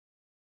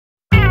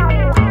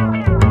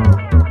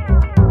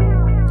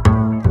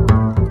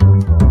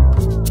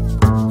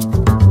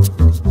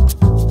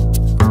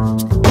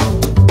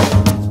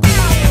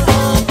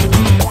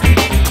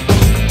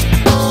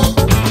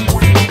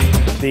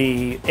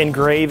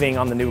engraving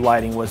on the new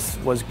lighting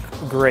was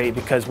great,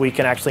 because we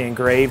can actually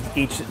engrave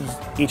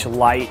each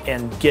light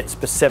and get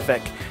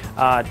specific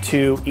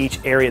to each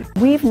area.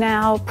 We've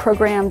now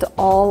programmed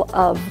all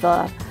of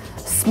the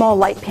small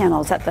light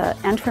panels at the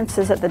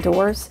entrances at the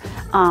doors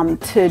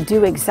to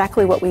do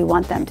exactly what we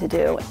want them to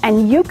do.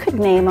 And you could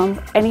name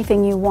them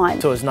anything you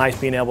want. So it's nice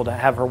being able to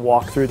have her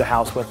walk through the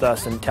house with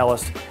us and tell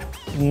us,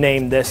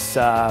 name this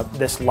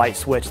light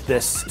switch,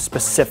 this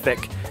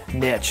specific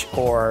niche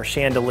or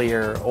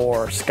chandelier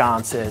or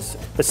sconces.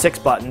 The 6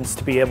 buttons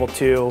to be able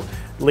to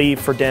leave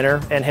for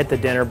dinner and hit the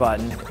dinner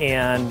button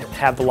and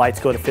have the lights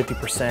go to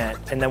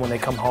 50%, and then when they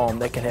come home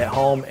they can hit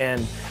home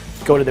and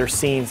go to their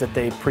scenes that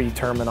they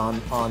predetermine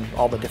on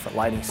all the different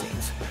lighting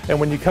scenes. And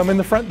when you come in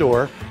the front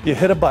door, you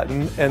hit a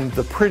button and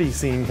the pretty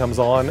scene comes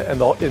on,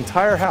 and the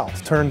entire house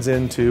turns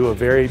into a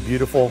very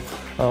beautiful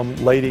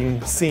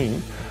lighting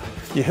scene.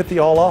 You hit the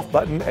all-off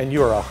button and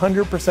you are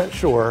 100%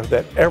 sure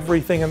that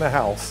everything in the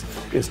house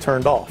is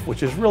turned off,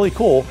 which is really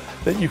cool,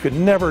 that you could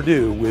never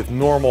do with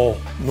normal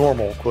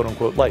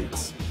quote-unquote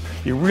lights.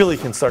 You really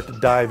can start to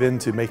dive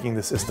into making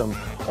the system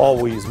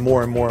always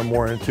more and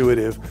more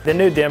intuitive. The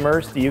new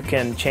dimmers, you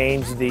can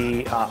change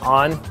the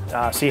on,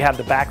 so you have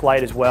the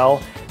backlight as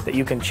well, that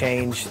you can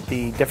change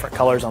the different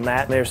colors on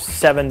that.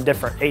 There's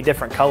 8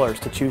 different colors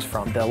to choose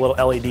from. The little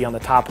LED on the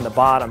top and the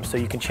bottom, so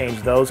you can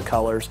change those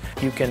colors.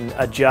 You can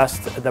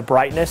adjust the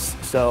brightness,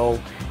 so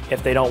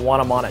if they don't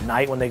want them on at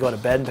night when they go to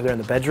bed and they're in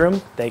the bedroom,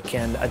 they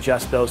can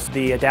adjust those.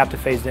 The adaptive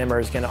phase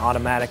dimmer is going to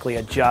automatically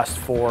adjust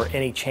for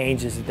any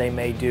changes that they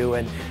may do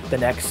in the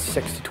next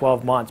 6 to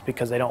 12 months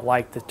because they don't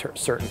like the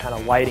certain kind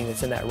of lighting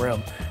that's in that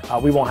room.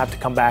 We won't have to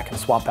come back and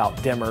swap out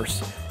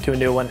dimmers to a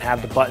new one and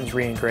have the buttons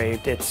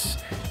re-engraved. It's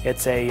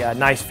a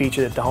nice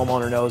feature that the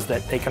homeowner knows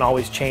that they can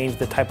always change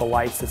the type of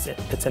lights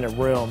that's in a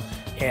room,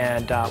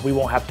 and we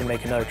won't have to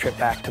make another trip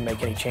back to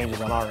make any changes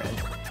on our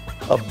end.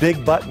 A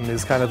big button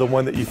is kind of the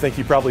one that you think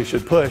you probably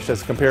should push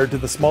as compared to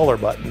the smaller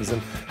buttons,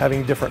 and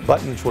having different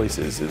button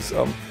choices is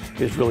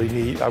really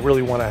neat. I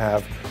really want to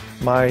have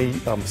my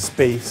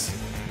space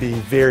be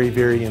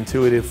very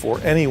intuitive for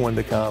anyone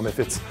to come. If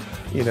it's,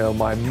 you know,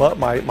 my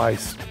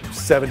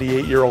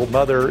 78-year-old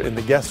mother in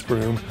the guest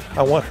room,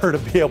 I want her to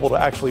be able to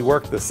actually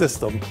work the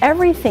system.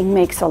 Everything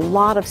makes a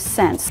lot of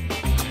sense.